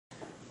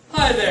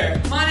Hi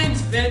there, my name's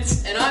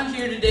Vince, and I'm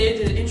here today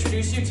to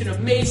introduce you to an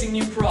amazing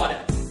new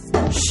product,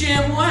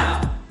 Sham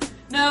Wow.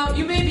 Now,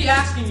 you may be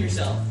asking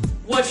yourself,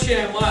 what's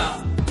Sham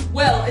Wow?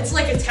 Well, it's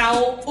like a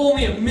towel,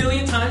 only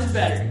 1,000,000 times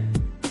better.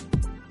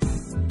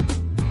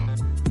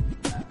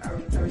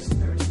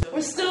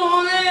 We're still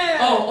on air!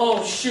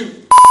 Oh,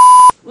 shoot.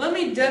 Let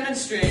me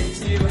demonstrate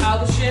to you how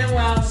the Sham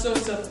Wow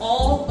soaks up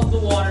all of the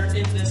water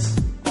in this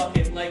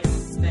bucket-like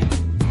thing.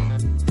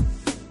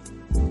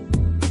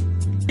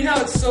 See how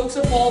it soaks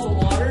up all the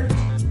water?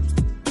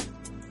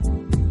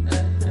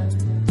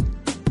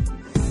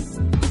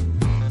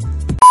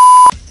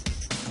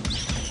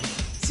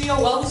 See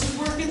how well this is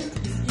working?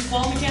 You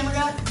follow me, camera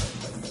guy?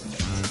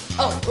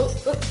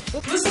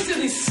 Listen to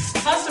these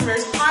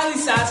customers' highly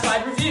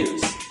satisfied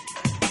reviews.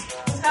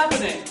 What's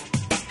happening?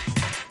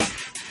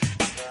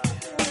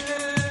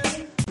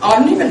 I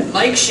don't even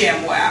like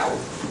Sham Wow.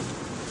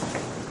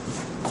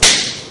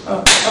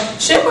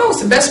 Sham Wow is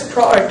the best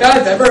product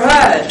I've ever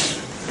had.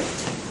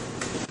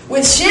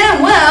 With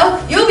Sham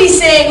Wow, you'll be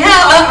saying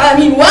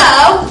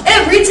wow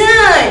every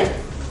time.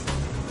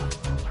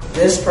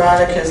 This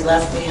product has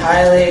left me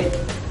highly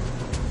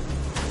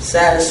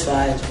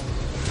satisfied.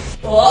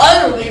 Well,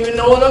 I don't even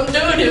know what I'm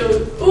doing.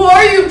 Who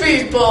are you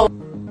people?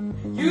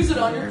 Use it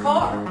on your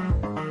car,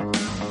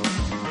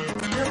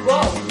 your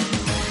boat,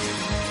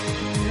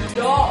 your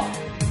dog,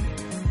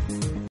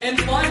 and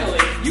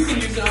finally, you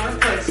can use it on a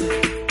person.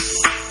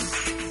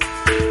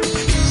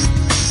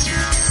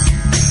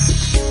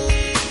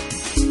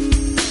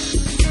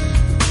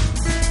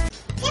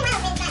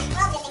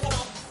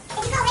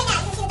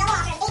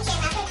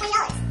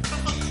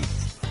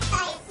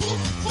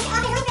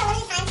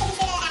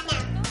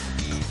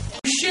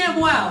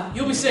 Sham Wow,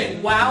 you'll be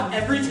saying wow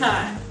every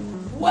time.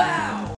 Wow!